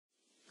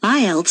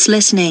IELTS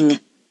listening.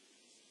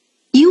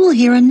 You will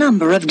hear a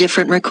number of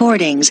different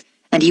recordings,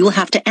 and you will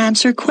have to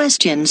answer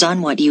questions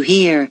on what you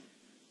hear.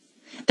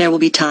 There will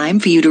be time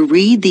for you to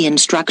read the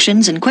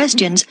instructions and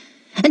questions,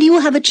 and you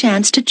will have a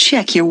chance to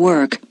check your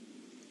work.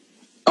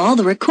 All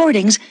the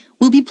recordings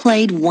will be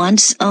played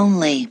once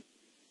only.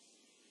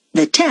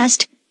 The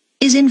test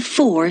is in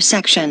 4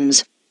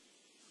 sections.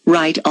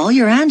 Write all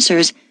your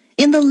answers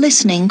in the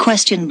listening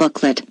question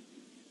booklet.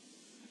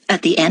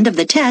 At the end of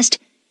the test,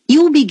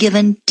 you will be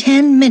given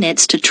 10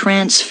 minutes to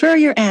transfer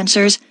your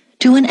answers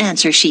to an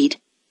answer sheet.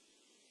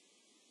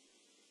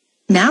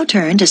 Now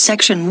turn to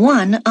Section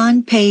 1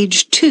 on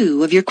page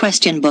 2 of your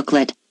question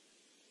booklet.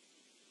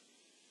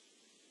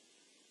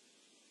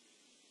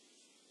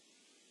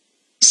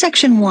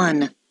 Section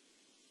 1.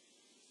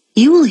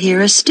 You will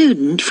hear a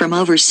student from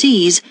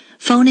overseas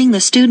phoning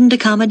the Student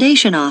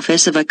Accommodation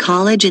Office of a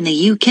college in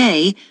the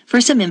UK for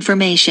some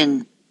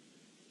information.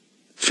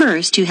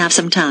 First, you have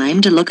some time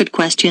to look at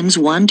questions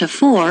 1 to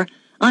 4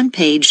 on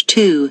page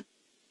 2.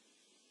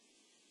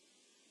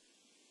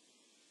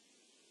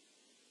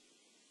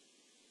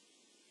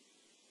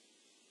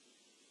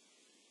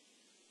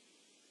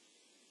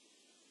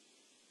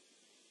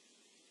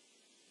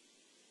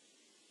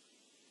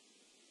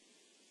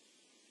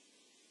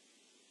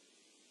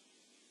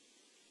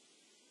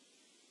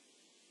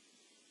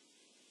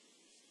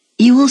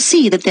 You will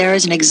see that there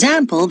is an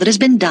example that has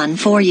been done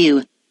for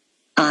you.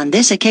 On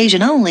this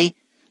occasion only,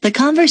 the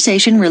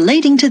conversation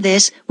relating to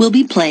this will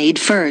be played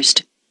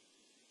first.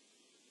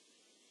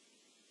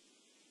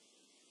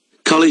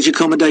 College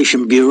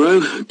Accommodation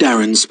Bureau,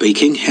 Darren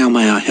speaking. How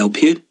may I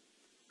help you?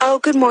 Oh,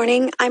 good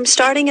morning. I'm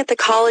starting at the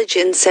college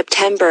in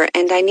September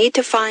and I need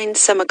to find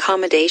some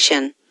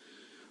accommodation.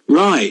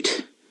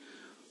 Right.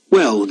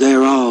 Well,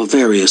 there are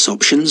various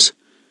options.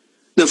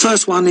 The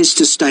first one is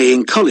to stay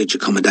in college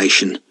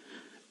accommodation.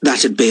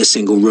 That'd be a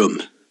single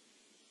room.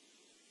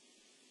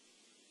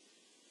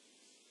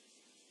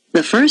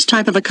 The first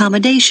type of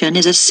accommodation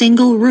is a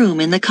single room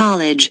in the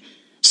college,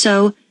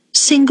 so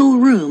single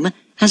room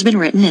has been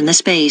written in the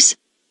space.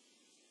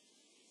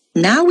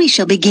 Now we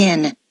shall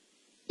begin.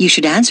 You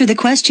should answer the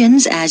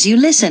questions as you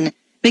listen,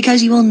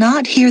 because you will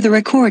not hear the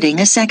recording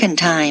a second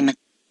time.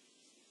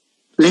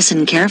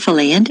 Listen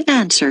carefully and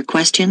answer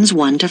questions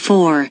 1 to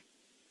 4.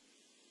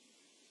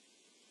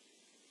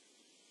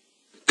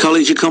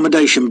 College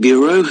Accommodation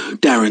Bureau,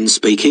 Darren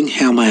speaking.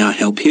 How may I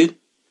help you?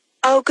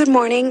 Oh, good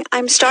morning.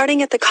 I'm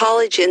starting at the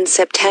college in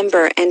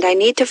September and I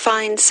need to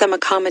find some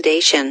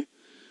accommodation.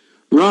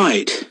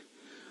 Right.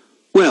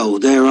 Well,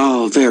 there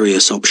are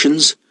various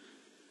options.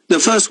 The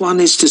first one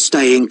is to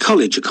stay in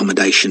college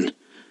accommodation.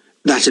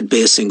 That'd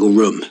be a single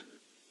room.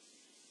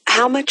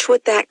 How much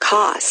would that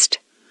cost?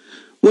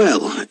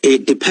 Well,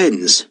 it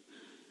depends.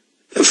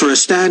 For a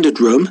standard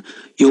room,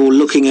 you're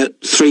looking at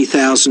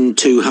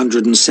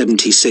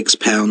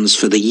 £3,276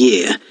 for the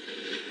year.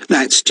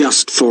 That's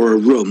just for a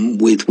room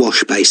with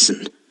wash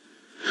basin.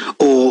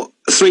 Or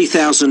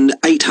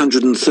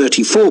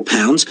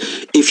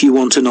 £3,834 if you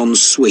want an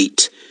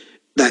ensuite.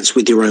 That's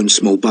with your own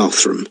small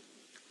bathroom.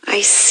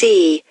 I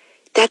see.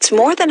 That's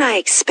more than I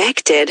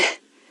expected.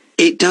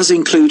 It does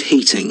include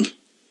heating.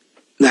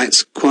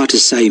 That's quite a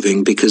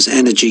saving because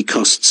energy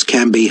costs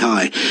can be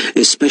high,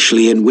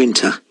 especially in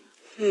winter.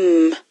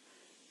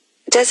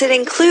 Does it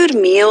include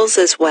meals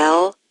as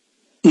well?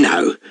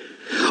 No.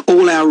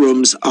 All our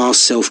rooms are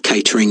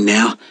self-catering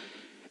now.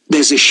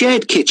 There's a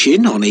shared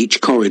kitchen on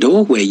each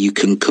corridor where you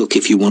can cook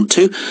if you want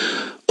to,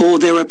 or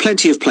there are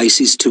plenty of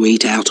places to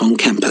eat out on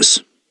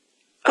campus.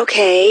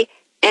 Okay,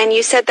 and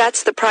you said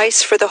that's the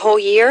price for the whole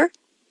year?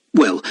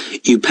 Well,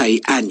 you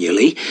pay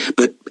annually,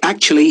 but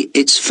actually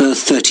it's for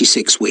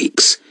 36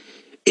 weeks.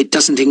 It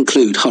doesn't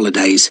include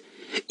holidays.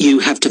 You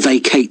have to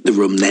vacate the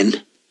room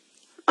then.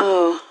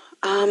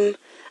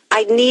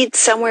 I'd need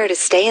somewhere to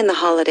stay in the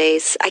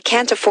holidays. I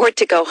can't afford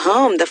to go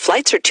home. The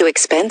flights are too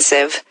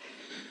expensive.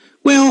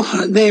 Well,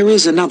 there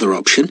is another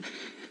option.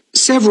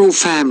 Several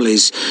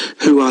families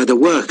who either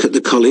work at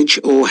the college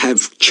or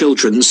have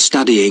children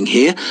studying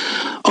here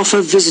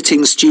offer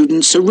visiting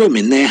students a room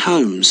in their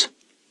homes.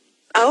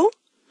 Oh?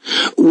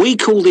 We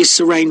call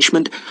this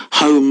arrangement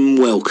Home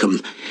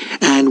Welcome,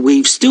 and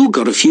we've still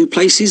got a few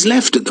places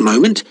left at the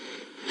moment.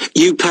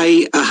 You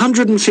pay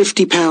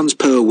 £150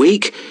 per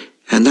week,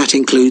 and that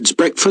includes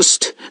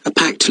breakfast, a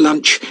packed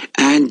lunch,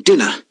 and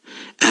dinner,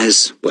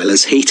 as well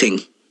as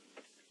heating.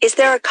 Is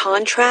there a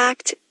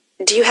contract?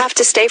 Do you have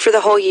to stay for the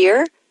whole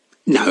year?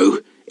 No,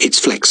 it's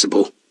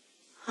flexible.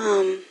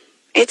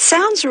 It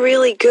sounds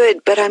really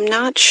good, but I'm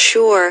not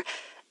sure.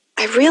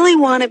 I really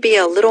want to be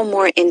a little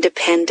more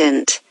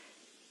independent.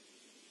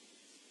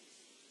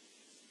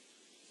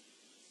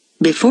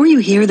 Before you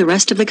hear the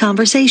rest of the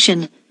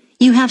conversation,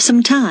 you have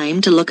some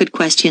time to look at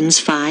questions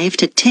 5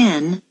 to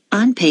 10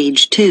 on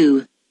page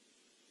 2.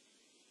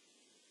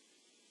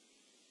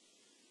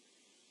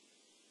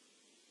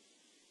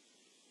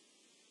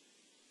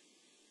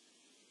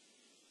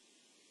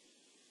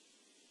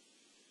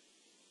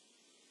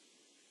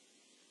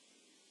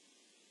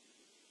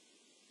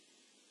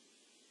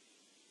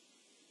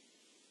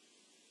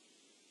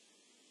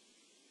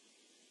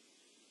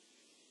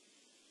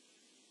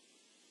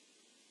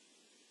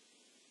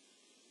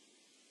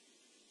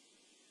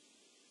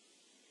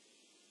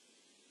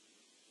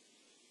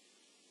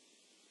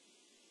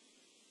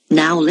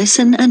 Now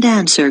listen and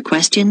answer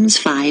questions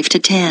 5 to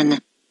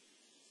 10.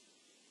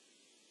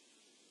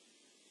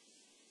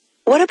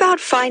 What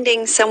about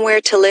finding somewhere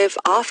to live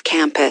off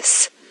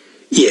campus?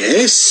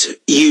 Yes,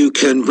 you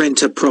can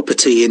rent a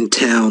property in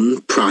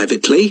town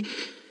privately.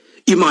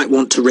 You might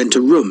want to rent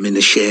a room in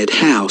a shared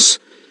house.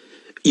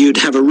 You'd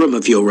have a room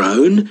of your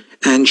own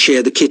and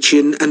share the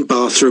kitchen and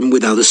bathroom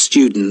with other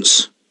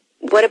students.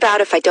 What about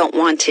if I don't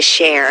want to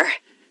share?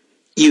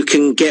 You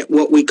can get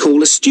what we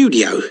call a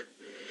studio.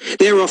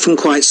 They're often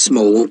quite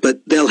small, but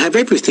they'll have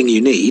everything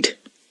you need.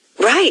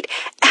 Right.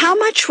 How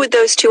much would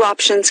those two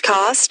options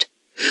cost?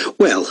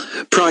 Well,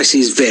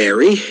 prices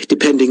vary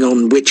depending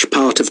on which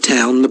part of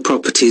town the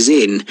property's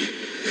in.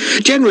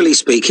 Generally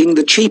speaking,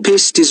 the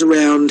cheapest is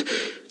around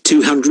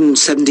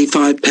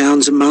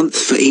 £275 a month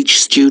for each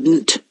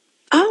student.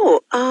 Oh,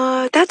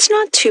 that's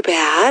not too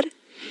bad.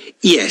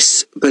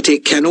 Yes, but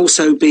it can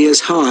also be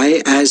as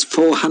high as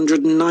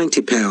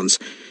 £490,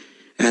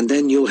 and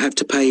then you'll have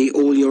to pay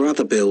all your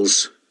other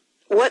bills.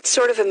 What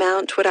sort of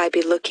amount would I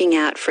be looking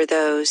at for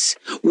those?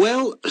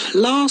 Well,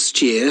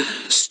 last year,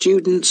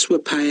 students were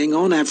paying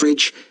on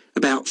average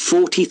about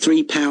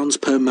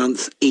 £43 per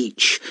month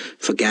each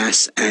for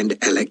gas and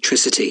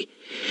electricity.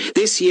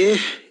 This year,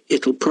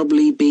 it'll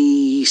probably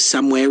be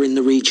somewhere in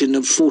the region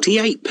of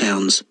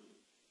 £48.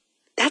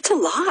 That's a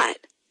lot.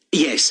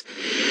 Yes,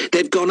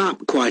 they've gone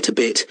up quite a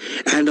bit,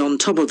 and on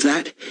top of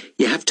that,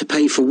 you have to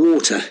pay for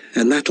water,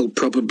 and that'll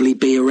probably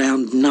be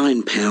around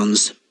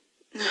 £9.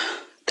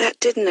 That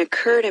didn't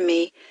occur to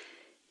me.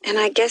 And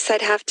I guess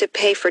I'd have to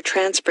pay for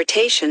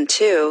transportation,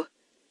 too.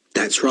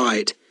 That's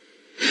right.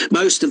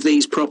 Most of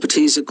these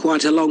properties are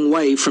quite a long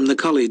way from the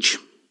college.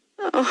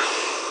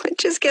 Oh, it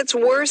just gets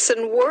worse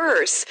and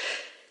worse.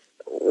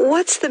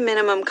 What's the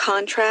minimum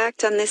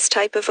contract on this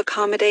type of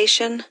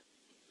accommodation?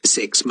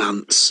 6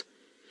 months.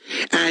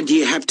 And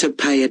you have to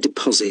pay a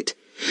deposit.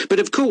 But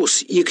of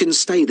course, you can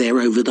stay there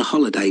over the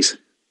holidays.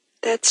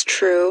 That's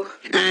true.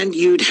 And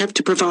you'd have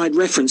to provide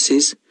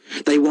references.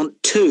 They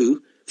want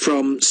 2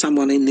 from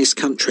someone in this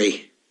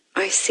country.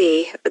 I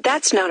see. But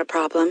that's not a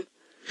problem.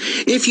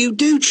 If you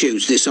do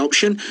choose this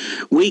option,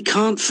 we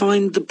can't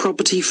find the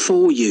property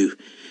for you.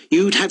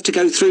 You'd have to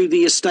go through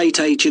the estate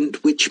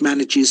agent which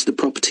manages the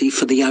property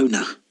for the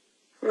owner.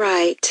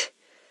 Right.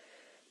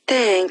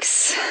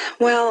 Thanks.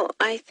 Well,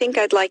 I think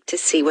I'd like to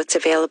see what's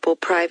available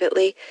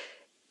privately.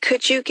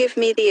 Could you give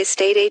me the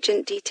estate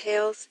agent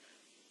details?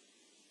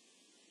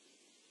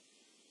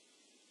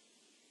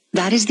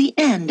 That is the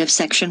end of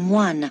section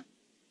 1.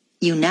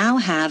 You now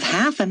have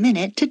half a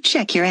minute to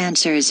check your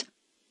answers.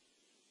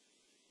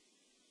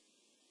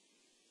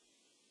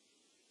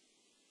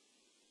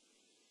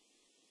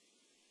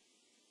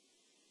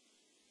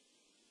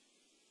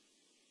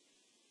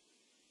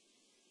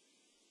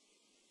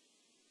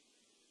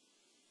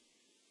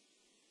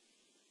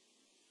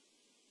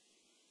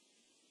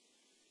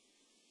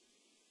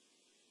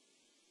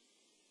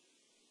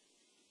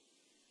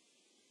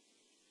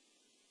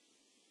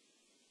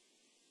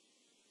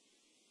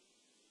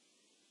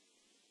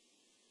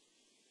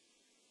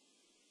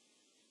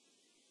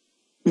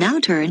 Now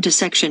turn to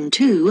section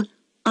 2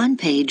 on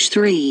page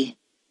 3.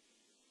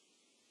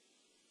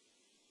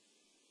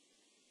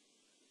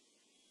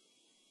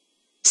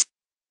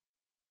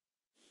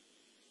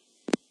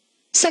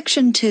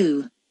 Section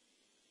 2.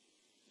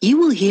 You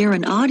will hear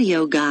an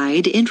audio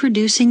guide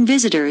introducing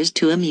visitors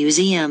to a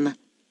museum.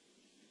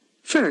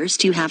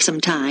 First, you have some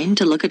time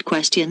to look at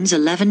questions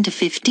 11 to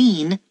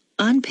 15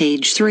 on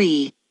page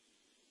 3.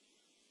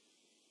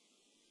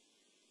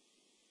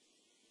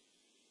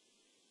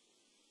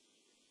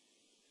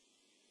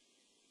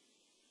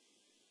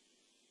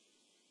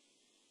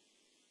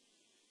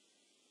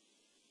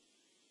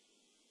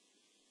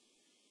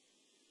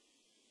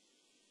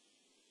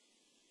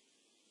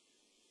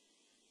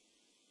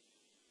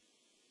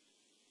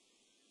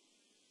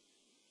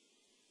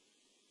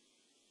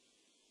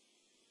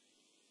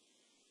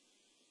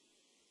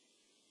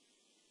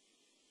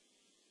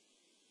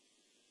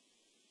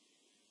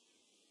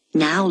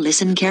 Now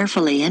listen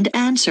carefully and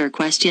answer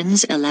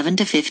questions 11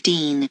 to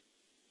 15.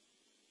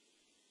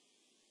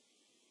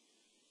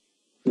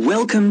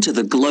 Welcome to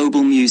the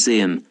Global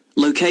Museum,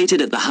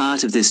 located at the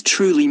heart of this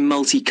truly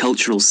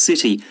multicultural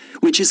city,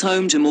 which is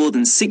home to more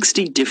than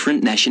 60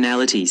 different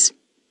nationalities.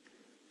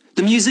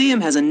 The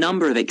museum has a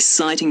number of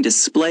exciting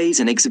displays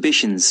and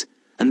exhibitions,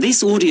 and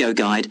this audio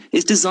guide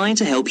is designed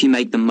to help you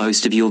make the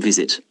most of your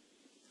visit.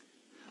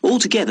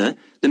 Altogether,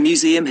 the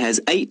museum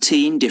has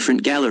 18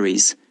 different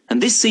galleries,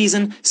 and this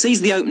season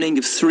sees the opening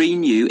of 3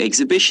 new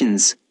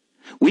exhibitions.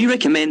 We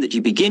recommend that you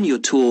begin your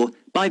tour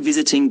by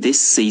visiting this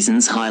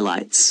season's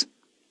highlights.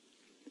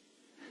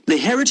 The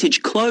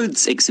Heritage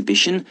Clothes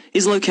exhibition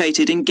is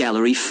located in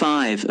Gallery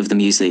 5 of the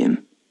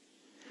museum.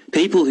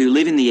 People who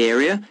live in the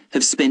area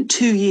have spent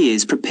 2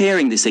 years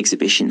preparing this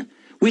exhibition,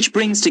 which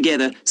brings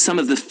together some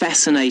of the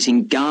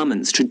fascinating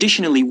garments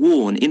traditionally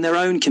worn in their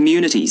own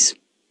communities.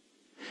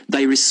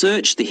 They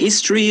research the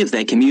history of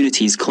their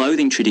community's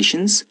clothing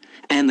traditions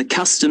and the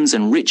customs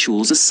and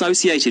rituals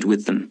associated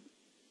with them.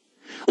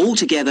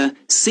 Altogether,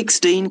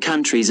 16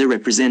 countries are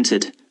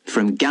represented,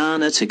 from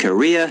Ghana to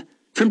Korea,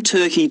 from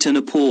Turkey to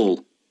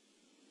Nepal.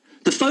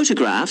 The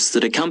photographs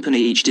that accompany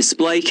each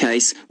display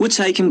case were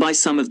taken by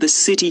some of the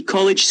City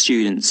College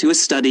students who are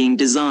studying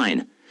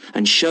design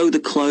and show the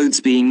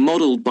clothes being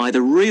modelled by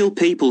the real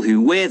people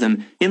who wear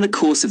them in the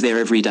course of their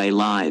everyday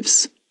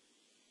lives.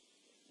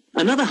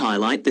 Another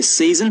highlight this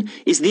season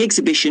is the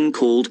exhibition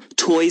called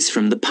Toys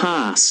from the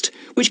Past,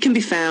 which can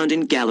be found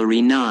in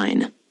Gallery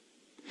 9.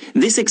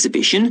 This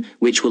exhibition,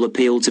 which will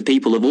appeal to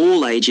people of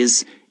all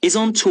ages, is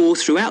on tour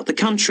throughout the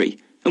country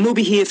and will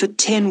be here for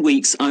 10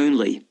 weeks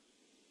only.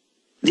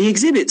 The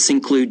exhibits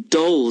include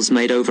dolls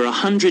made over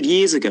 100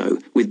 years ago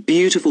with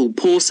beautiful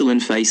porcelain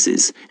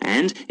faces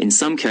and, in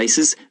some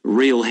cases,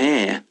 real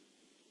hair.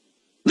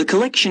 The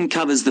collection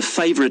covers the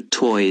favourite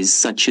toys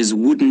such as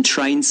wooden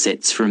train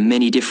sets from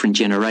many different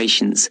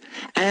generations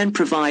and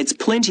provides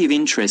plenty of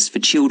interest for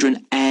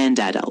children and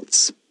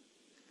adults.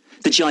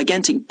 The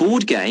gigantic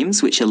board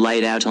games, which are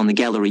laid out on the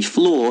gallery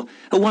floor,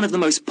 are one of the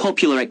most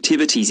popular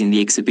activities in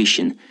the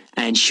exhibition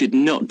and should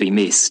not be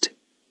missed.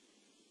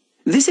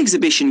 This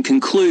exhibition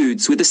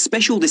concludes with a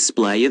special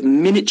display of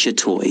miniature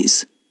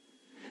toys.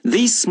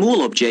 These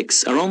small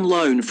objects are on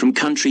loan from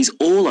countries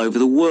all over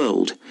the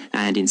world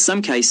and in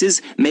some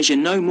cases measure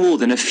no more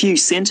than a few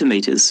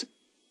centimetres.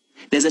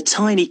 There's a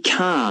tiny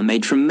car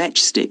made from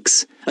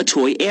matchsticks, a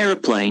toy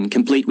aeroplane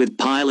complete with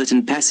pilot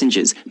and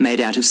passengers made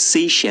out of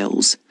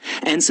seashells,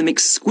 and some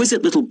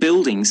exquisite little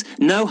buildings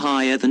no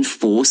higher than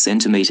 4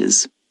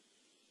 centimetres.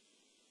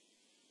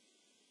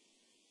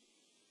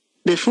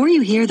 Before you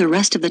hear the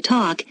rest of the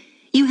talk,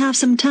 you have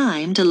some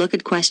time to look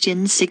at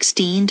questions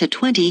 16 to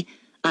 20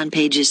 on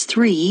pages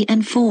 3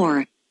 and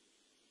 4.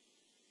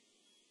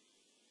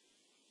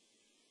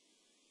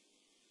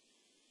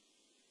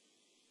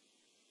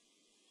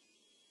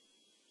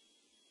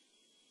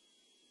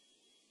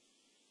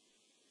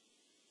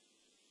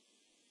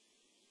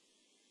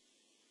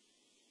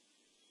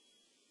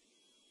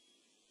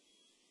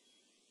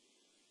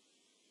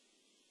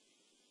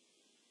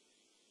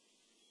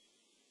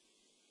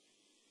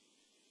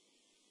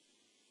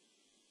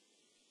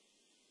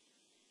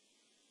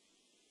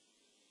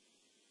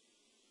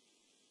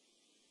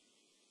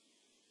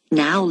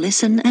 Now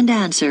listen and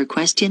answer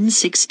questions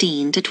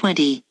 16 to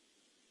 20.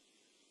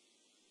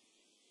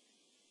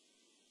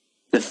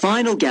 The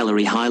final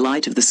gallery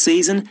highlight of the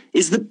season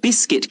is the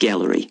Biscuit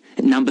Gallery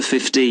at number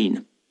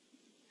 15.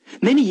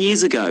 Many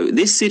years ago,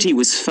 this city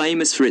was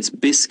famous for its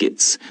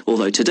biscuits,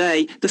 although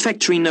today the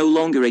factory no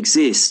longer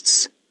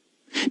exists.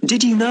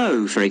 Did you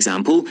know, for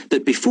example,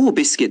 that before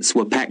biscuits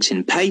were packed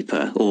in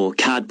paper or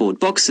cardboard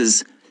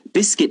boxes,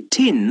 biscuit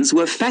tins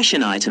were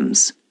fashion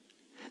items?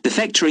 The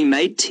factory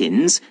made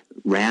tins,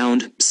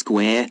 round,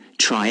 square,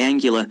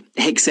 triangular,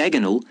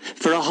 hexagonal,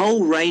 for a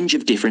whole range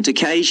of different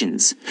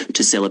occasions,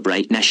 to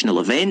celebrate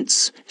national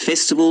events,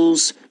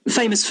 festivals,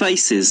 famous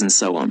faces and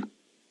so on.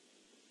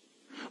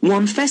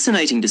 One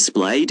fascinating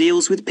display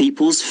deals with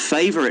people's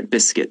favourite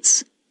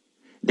biscuits.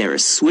 There are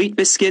sweet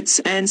biscuits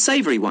and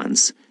savoury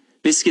ones,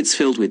 biscuits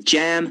filled with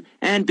jam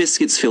and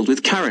biscuits filled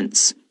with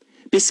currants,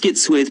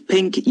 biscuits with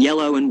pink,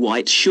 yellow and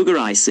white sugar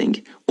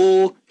icing,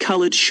 or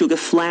coloured sugar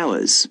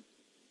flowers.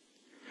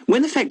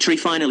 When the factory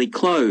finally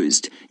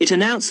closed, it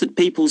announced that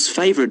people's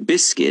favourite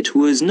biscuit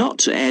was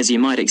not, as you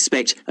might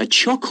expect, a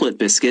chocolate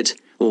biscuit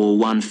or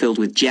one filled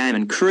with jam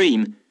and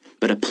cream,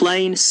 but a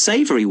plain,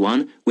 savoury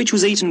one which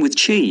was eaten with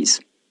cheese.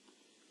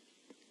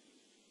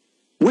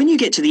 When you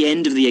get to the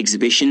end of the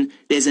exhibition,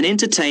 there's an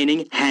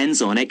entertaining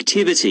hands-on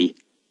activity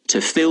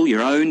to fill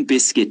your own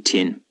biscuit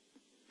tin.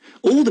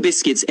 All the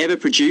biscuits ever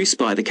produced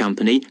by the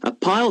company are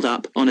piled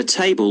up on a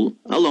table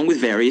along with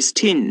various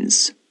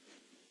tins.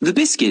 The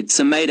biscuits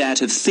are made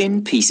out of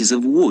thin pieces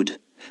of wood,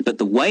 but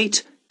the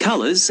weight,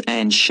 colours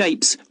and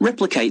shapes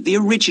replicate the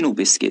original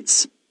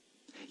biscuits.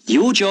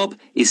 Your job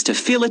is to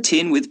fill a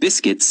tin with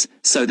biscuits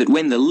so that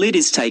when the lid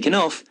is taken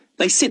off,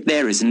 they sit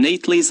there as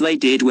neatly as they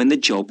did when the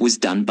job was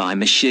done by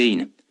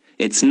machine.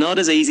 It's not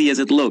as easy as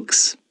it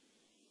looks.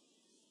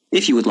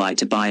 If you would like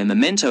to buy a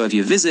memento of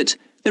your visit,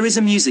 there is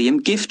a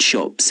museum gift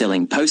shop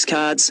selling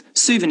postcards,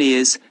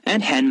 souvenirs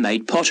and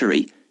handmade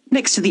pottery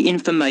next to the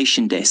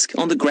information desk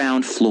on the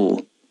ground floor.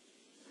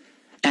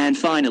 And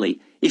finally,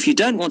 if you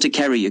don't want to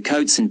carry your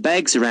coats and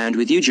bags around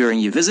with you during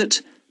your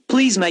visit,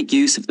 please make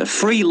use of the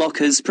free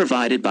lockers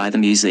provided by the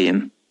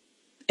museum.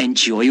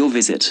 Enjoy your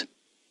visit.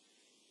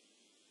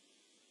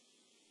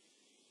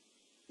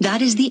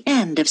 That is the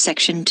end of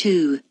section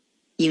 2.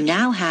 You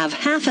now have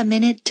half a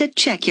minute to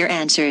check your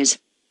answers.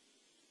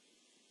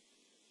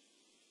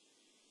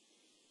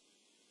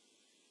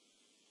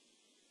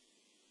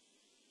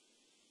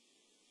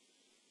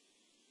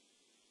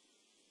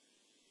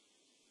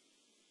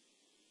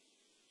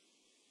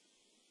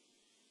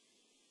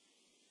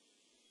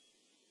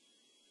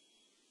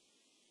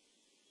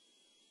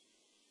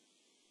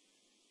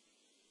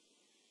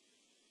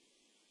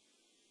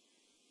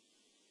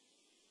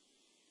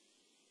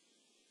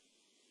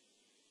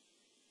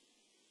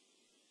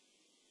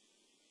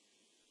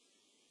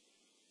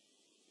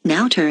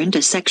 Now turn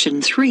to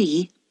section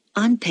 3,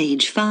 on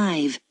page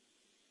 5.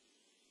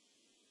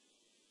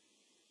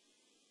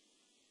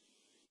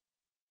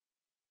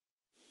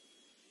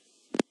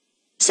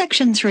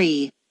 Section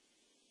 3.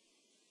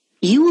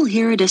 You will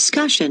hear a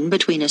discussion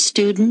between a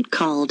student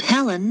called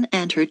Helen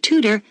and her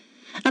tutor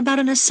about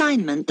an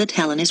assignment that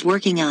Helen is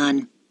working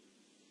on.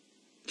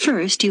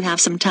 First, you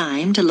have some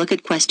time to look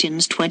at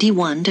questions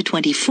 21 to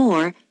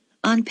 24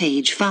 on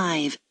page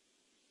 5.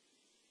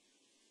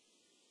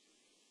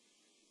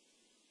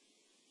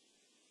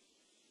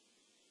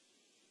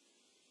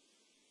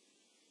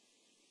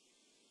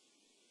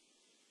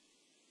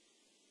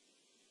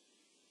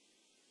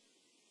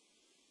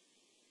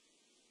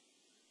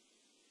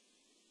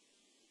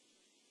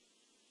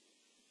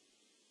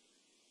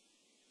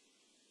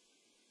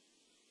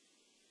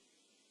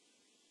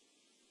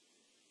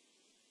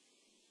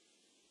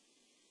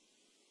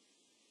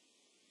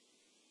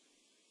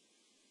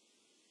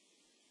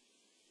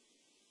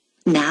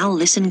 Now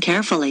listen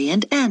carefully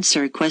and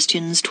answer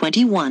questions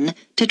 21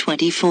 to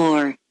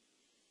 24.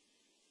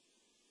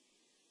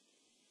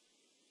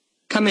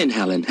 Come in,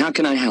 Helen. How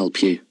can I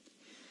help you?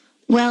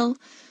 Well,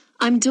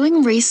 I'm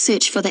doing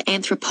research for the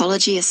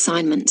anthropology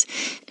assignment,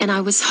 and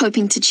I was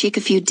hoping to check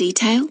a few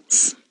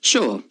details.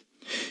 Sure.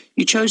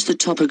 You chose the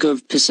topic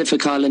of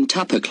Pacific Island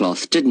tapa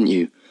cloth, didn't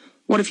you?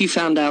 What have you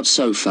found out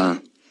so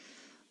far?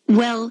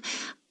 Well,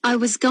 I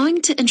was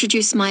going to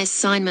introduce my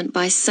assignment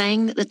by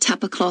saying that the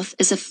tapa cloth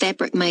is a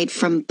fabric made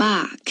from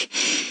bark,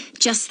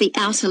 just the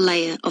outer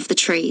layer of the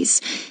trees.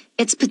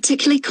 It's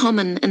particularly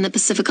common in the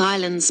Pacific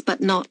Islands,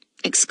 but not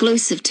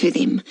exclusive to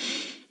them.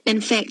 In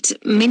fact,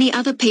 many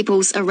other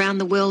peoples around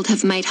the world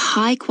have made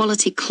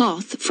high-quality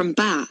cloth from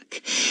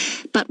bark.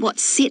 But what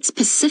sets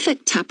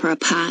Pacific tapa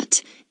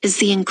apart is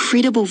the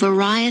incredible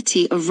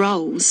variety of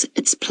roles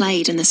it's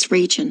played in this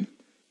region.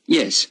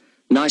 Yes,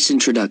 nice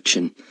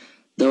introduction.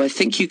 Though I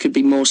think you could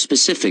be more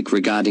specific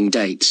regarding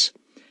dates.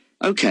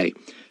 Okay,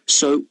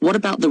 so what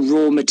about the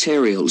raw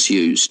materials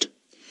used?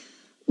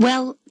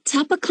 Well,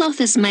 tapa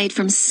cloth is made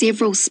from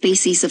several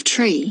species of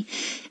tree.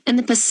 In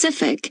the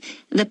Pacific,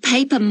 the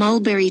paper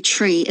mulberry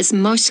tree is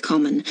most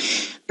common,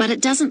 but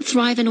it doesn't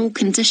thrive in all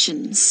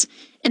conditions.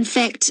 In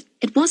fact,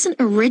 it wasn't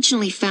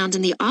originally found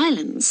in the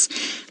islands,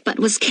 but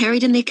was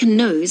carried in their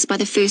canoes by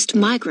the first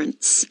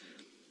migrants.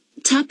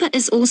 Tapa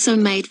is also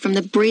made from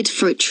the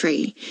breadfruit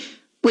tree,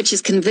 which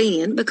is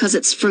convenient because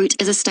its fruit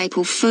is a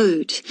staple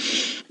food.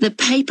 The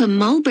paper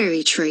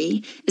mulberry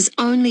tree is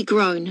only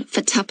grown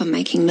for tapa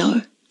making,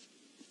 though.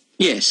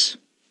 Yes,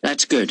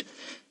 that's good.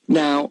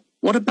 Now,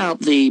 what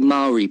about the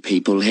Maori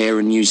people here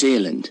in New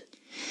Zealand?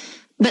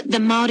 But the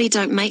Māori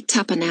don't make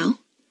tapa now.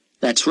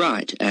 That's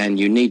right, and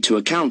you need to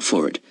account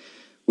for it.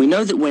 We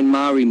know that when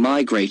Maori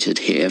migrated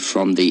here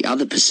from the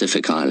other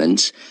Pacific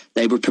Islands,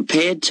 they were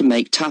prepared to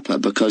make tapa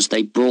because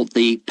they brought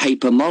the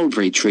paper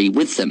mulberry tree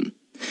with them.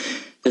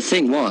 The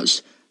thing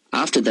was,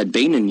 after they'd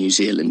been in New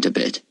Zealand a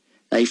bit,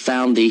 they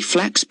found the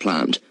flax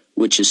plant,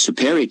 which is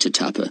superior to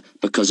tapa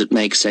because it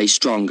makes a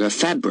stronger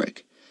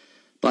fabric.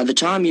 By the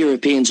time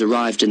Europeans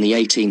arrived in the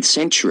 18th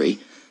century,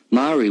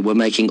 Maori were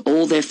making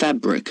all their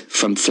fabric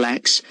from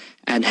flax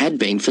and had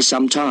been for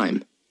some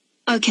time.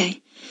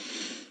 Okay.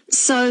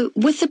 So,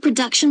 with the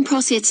production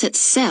process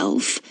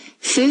itself,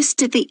 first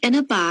the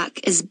inner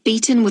bark is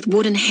beaten with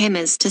wooden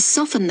hammers to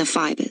soften the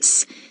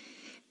fibres.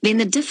 Then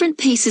the different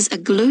pieces are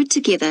glued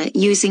together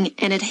using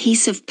an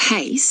adhesive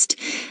paste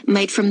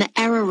made from the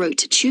arrowroot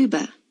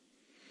tuber.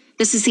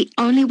 This is the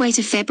only way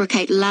to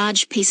fabricate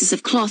large pieces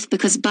of cloth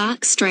because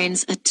bark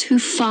strands are too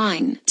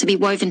fine to be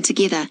woven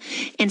together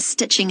and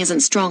stitching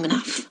isn't strong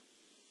enough.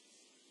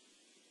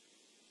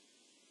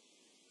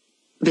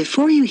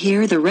 Before you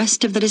hear the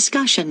rest of the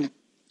discussion,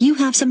 you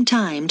have some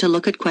time to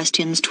look at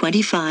questions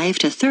 25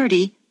 to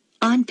 30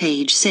 on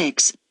page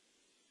 6.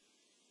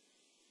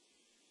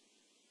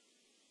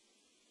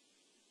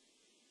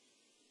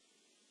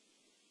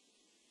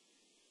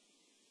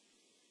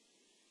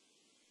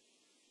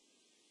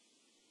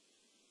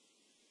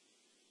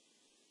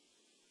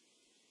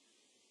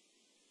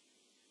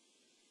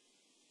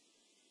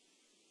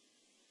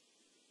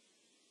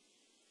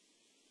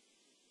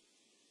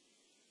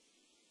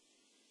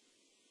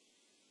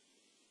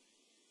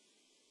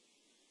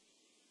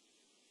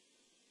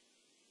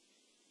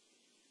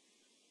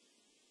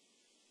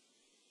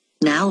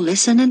 Now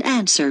listen and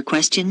answer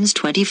questions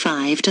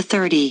 25 to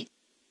 30.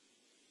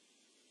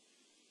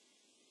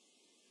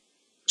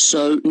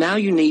 So now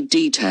you need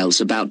details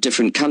about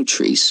different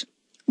countries.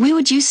 Where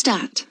would you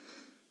start?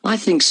 I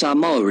think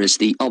Samoa is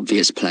the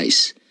obvious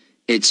place.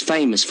 It's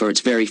famous for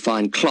its very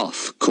fine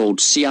cloth called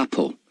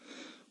siapo,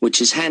 which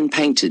is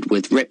hand-painted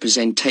with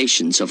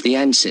representations of the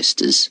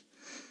ancestors.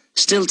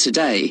 Still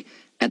today,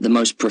 at the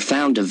most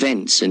profound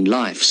events in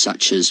life,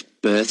 such as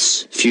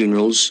births,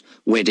 funerals,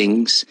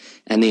 weddings,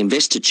 and the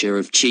investiture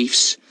of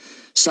chiefs,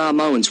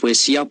 Samoans wear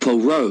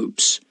siapo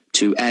robes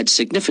to add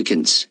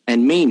significance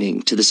and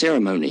meaning to the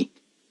ceremony.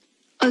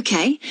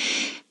 Okay,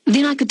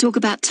 then I could talk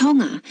about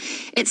Tonga.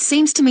 It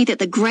seems to me that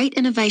the great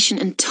innovation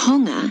in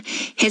Tonga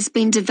has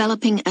been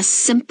developing a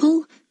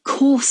simple,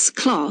 coarse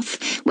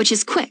cloth, which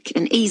is quick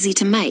and easy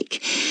to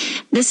make.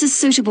 This is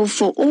suitable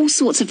for all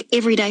sorts of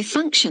everyday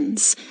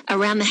functions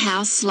around the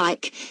house,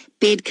 like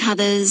bed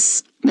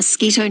covers,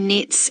 mosquito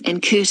nets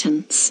and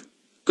curtains.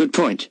 Good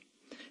point.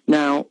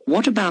 Now,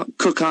 what about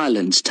Cook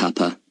Islands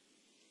tapa?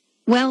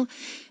 Well,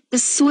 the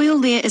soil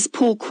there is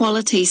poor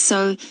quality,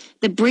 so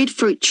the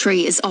breadfruit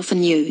tree is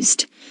often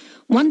used.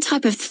 One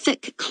type of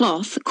thick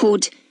cloth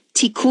called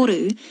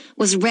tikoru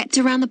was wrapped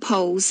around the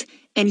poles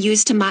and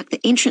used to mark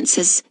the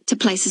entrances to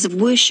places of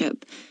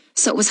worship,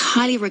 so it was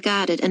highly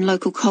regarded in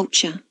local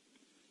culture.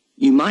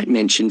 You might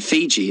mention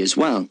Fiji as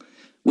well,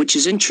 which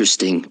is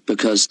interesting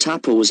because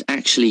tapa was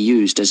actually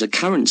used as a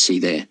currency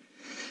there.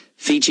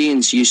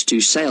 Fijians used to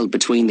sail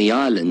between the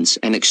islands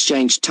and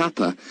exchange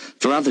tapa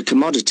for other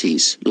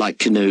commodities like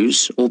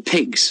canoes or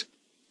pigs.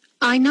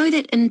 I know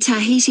that in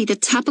Tahiti the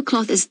tapa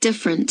cloth is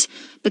different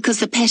because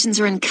the patterns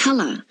are in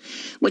colour,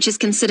 which is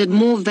considered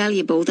more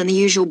valuable than the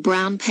usual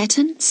brown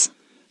patterns.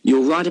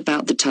 You're right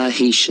about the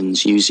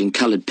Tahitians using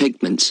coloured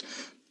pigments,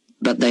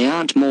 but they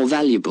aren't more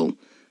valuable.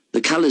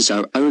 The colours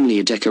are only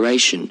a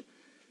decoration.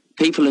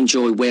 People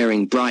enjoy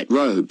wearing bright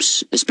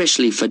robes,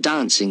 especially for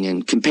dancing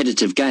and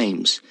competitive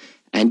games,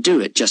 and do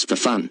it just for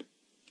fun.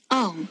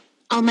 Oh,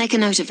 I'll make a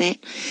note of that.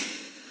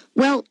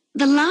 Well,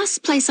 the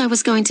last place I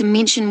was going to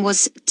mention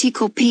was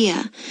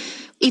Tikopia.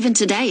 Even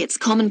today it's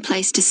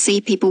commonplace to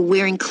see people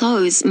wearing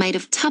clothes made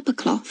of tapa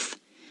cloth.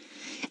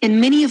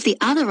 In many of the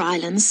other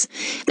islands,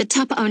 the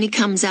tapa only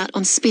comes out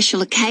on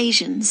special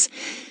occasions.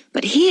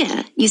 But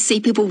here you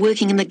see people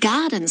working in the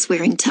gardens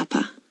wearing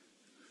tapa.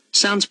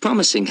 Sounds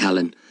promising,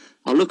 Helen.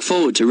 I'll look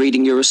forward to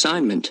reading your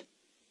assignment.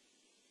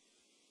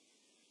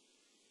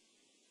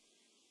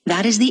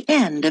 That is the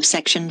end of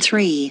Section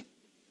 3.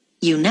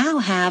 You now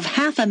have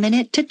half a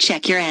minute to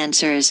check your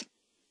answers.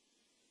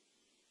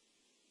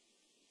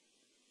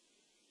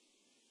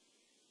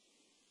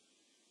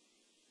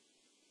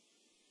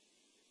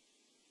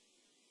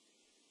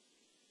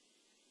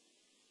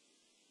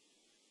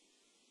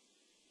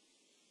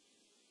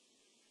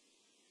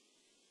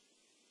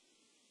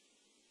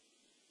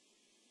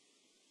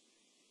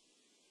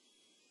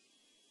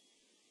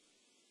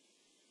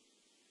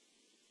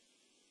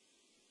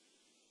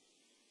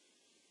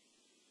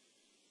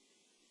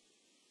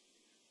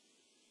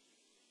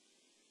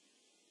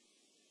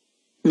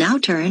 Now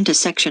turn to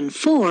Section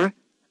 4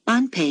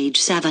 on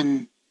page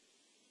 7.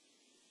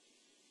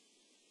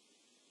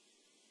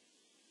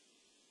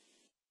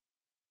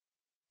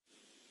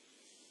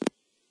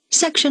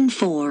 Section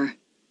 4.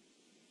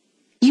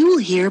 You will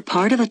hear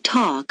part of a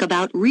talk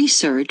about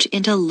research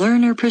into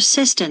learner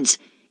persistence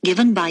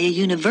given by a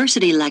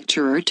university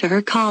lecturer to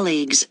her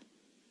colleagues.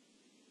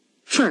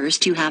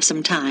 First, you have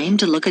some time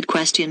to look at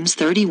questions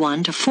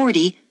 31 to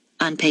 40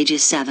 on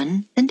pages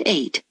 7 and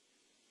 8.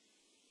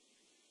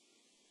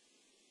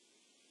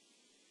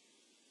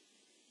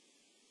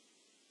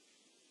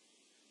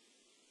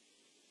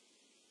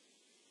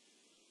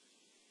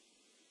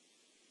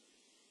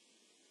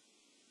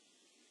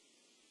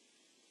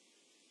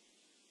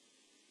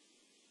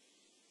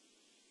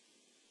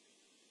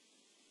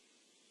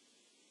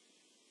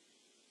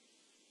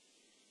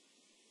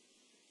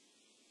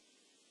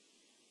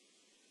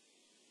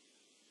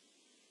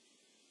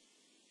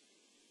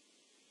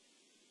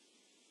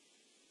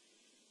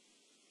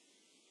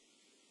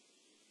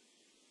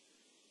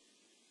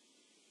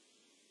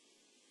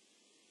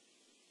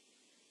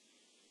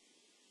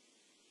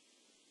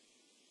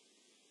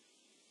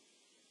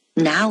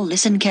 Now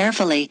listen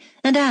carefully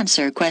and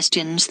answer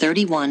questions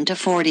 31 to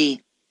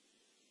 40.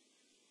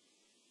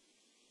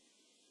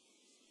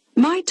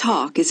 My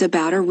talk is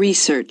about a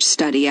research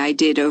study I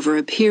did over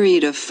a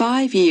period of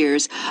 5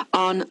 years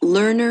on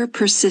learner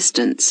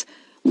persistence,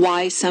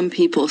 why some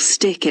people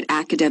stick at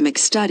academic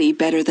study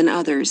better than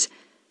others.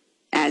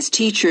 As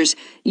teachers,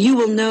 you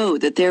will know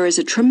that there is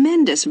a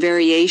tremendous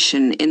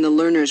variation in the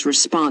learner's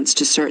response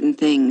to certain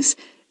things.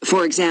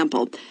 For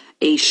example,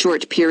 a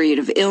short period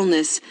of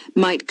illness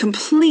might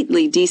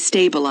completely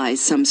destabilize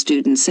some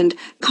students and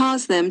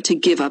cause them to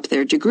give up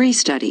their degree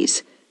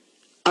studies.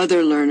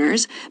 Other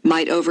learners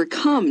might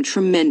overcome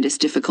tremendous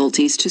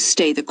difficulties to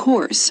stay the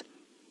course.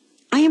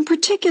 I am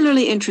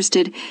particularly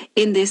interested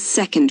in this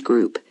second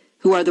group,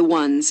 who are the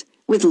ones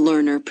with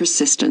learner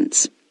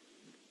persistence.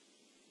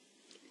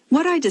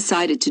 What I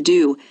decided to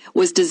do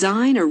was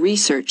design a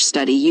research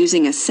study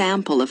using a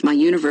sample of my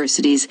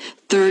university's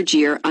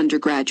third-year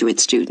undergraduate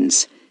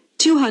students,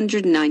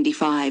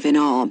 295 in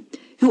all,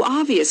 who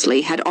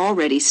obviously had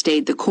already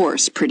stayed the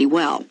course pretty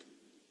well.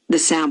 The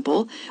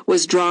sample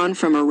was drawn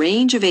from a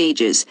range of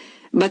ages,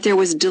 but there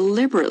was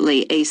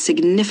deliberately a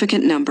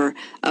significant number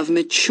of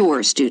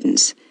mature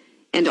students,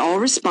 and all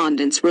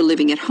respondents were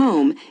living at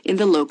home in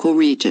the local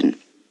region.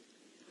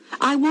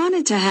 I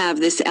wanted to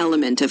have this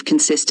element of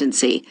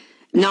consistency,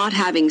 not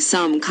having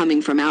some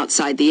coming from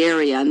outside the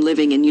area and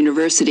living in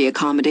university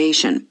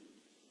accommodation.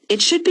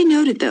 It should be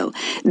noted, though,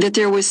 that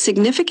there was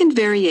significant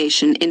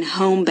variation in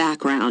home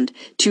background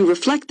to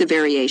reflect the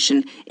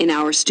variation in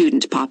our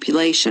student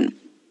population.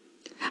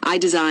 I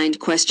designed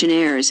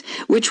questionnaires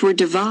which were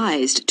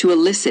devised to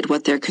elicit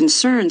what their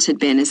concerns had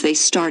been as they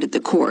started the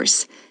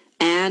course,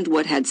 and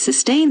what had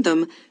sustained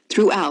them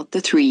throughout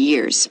the 3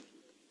 years.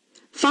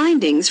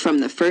 Findings from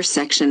the first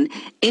section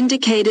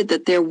indicated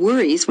that their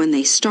worries when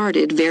they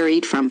started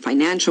varied from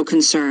financial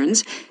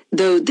concerns,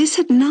 though this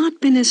had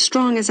not been as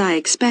strong as I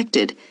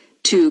expected,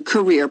 to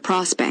career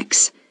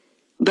prospects.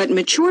 But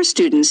mature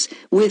students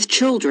with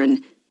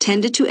children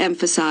tended to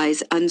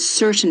emphasize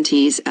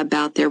uncertainties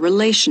about their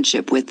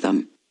relationship with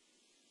them.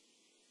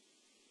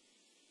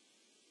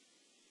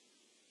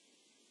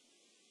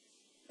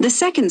 The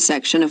second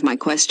section of my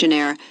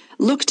questionnaire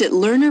looked at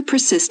learner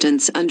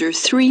persistence under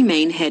 3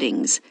 main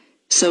headings: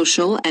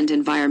 social and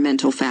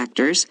environmental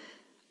factors,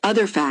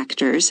 other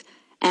factors,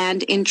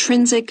 and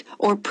intrinsic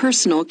or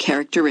personal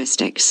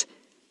characteristics.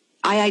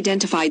 I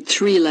identified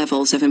 3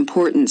 levels of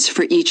importance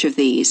for each of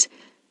these.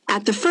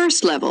 At the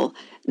first level,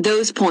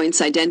 those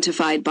points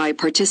identified by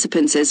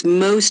participants as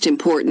most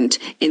important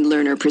in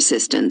learner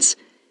persistence.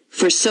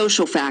 For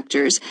social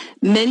factors,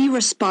 many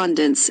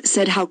respondents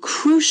said how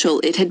crucial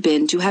it had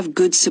been to have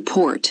good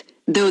support,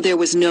 though there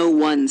was no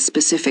one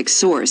specific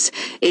source.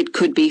 It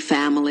could be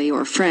family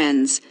or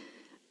friends.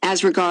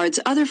 As regards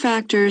other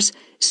factors,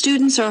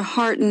 students are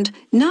heartened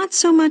not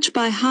so much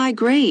by high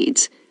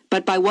grades,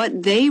 but by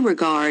what they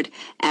regard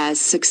as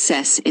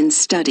success in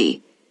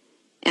study.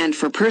 And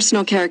for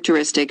personal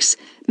characteristics,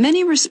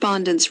 many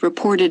respondents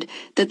reported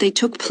that they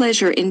took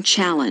pleasure in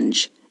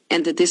challenge,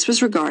 and that this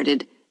was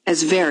regarded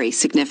as very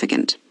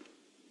significant.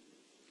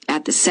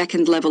 At the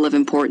second level of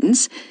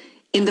importance,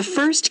 in the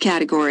first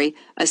category,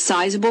 a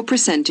sizable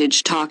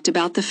percentage talked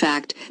about the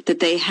fact that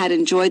they had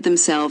enjoyed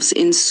themselves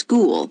in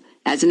school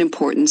as an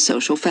important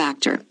social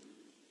factor.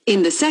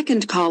 In the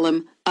second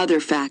column, other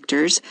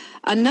factors,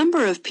 a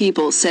number of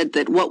people said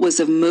that what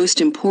was of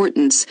most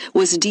importance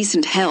was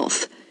decent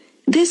health.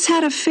 This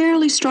had a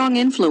fairly strong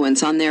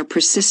influence on their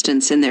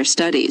persistence in their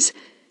studies.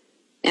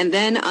 And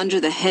then, under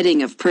the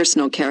heading of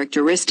personal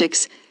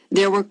characteristics,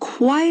 there were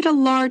quite a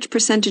large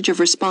percentage of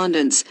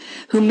respondents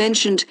who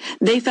mentioned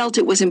they felt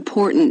it was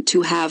important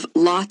to have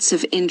lots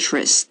of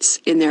interests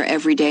in their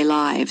everyday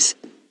lives.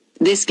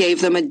 This gave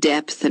them a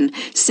depth and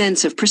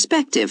sense of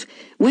perspective,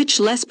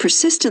 which less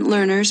persistent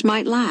learners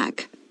might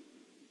lack.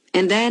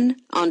 And then,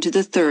 on to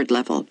the third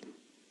level.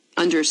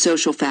 Under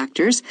social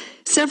factors,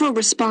 several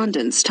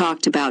respondents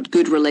talked about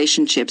good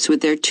relationships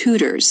with their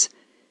tutors.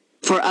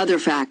 For other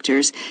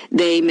factors,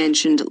 they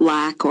mentioned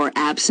lack or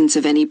absence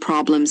of any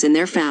problems in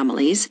their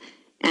families.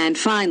 And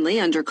finally,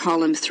 under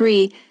column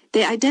 3,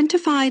 they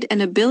identified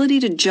an ability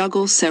to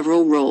juggle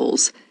several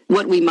roles,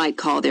 what we might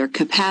call their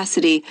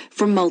capacity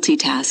for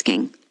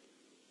multitasking.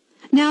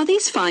 Now,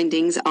 these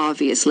findings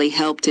obviously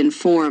helped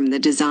inform the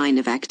design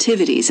of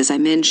activities, as I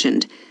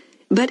mentioned.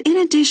 But in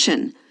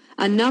addition,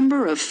 a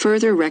number of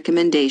further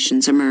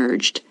recommendations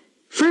emerged.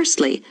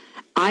 Firstly,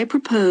 I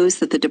propose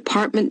that the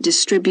department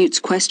distributes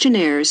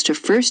questionnaires to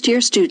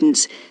first-year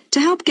students to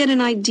help get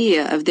an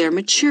idea of their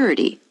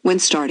maturity when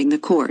starting the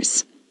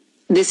course.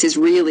 This is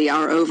really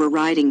our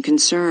overriding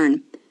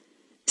concern.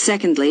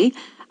 Secondly,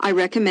 I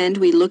recommend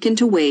we look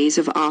into ways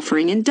of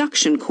offering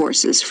induction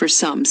courses for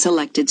some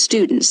selected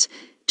students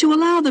to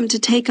allow them to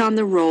take on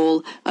the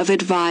role of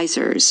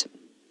advisors.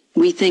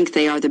 We think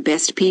they are the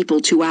best people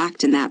to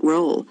act in that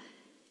role.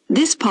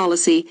 This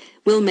policy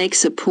will make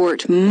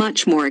support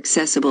much more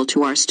accessible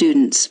to our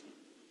students.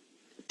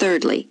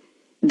 Thirdly,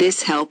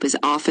 this help is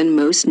often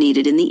most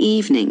needed in the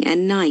evening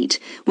and night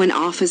when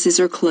offices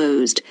are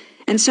closed,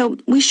 and so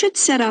we should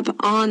set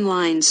up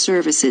online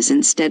services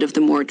instead of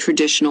the more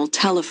traditional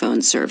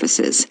telephone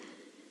services.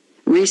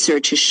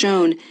 Research has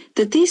shown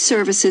that these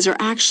services are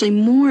actually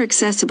more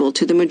accessible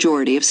to the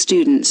majority of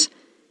students.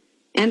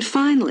 And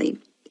finally,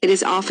 it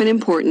is often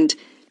important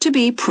to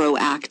be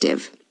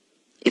proactive.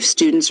 If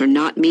students are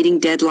not meeting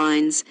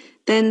deadlines,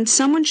 then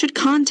someone should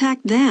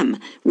contact them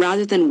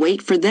rather than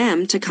wait for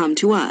them to come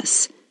to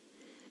us.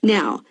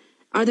 Now,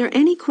 are there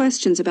any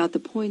questions about the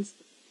points?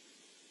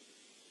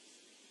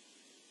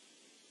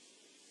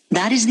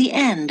 That is the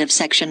end of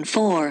section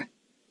 4.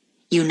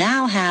 You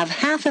now have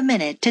half a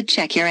minute to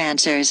check your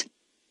answers.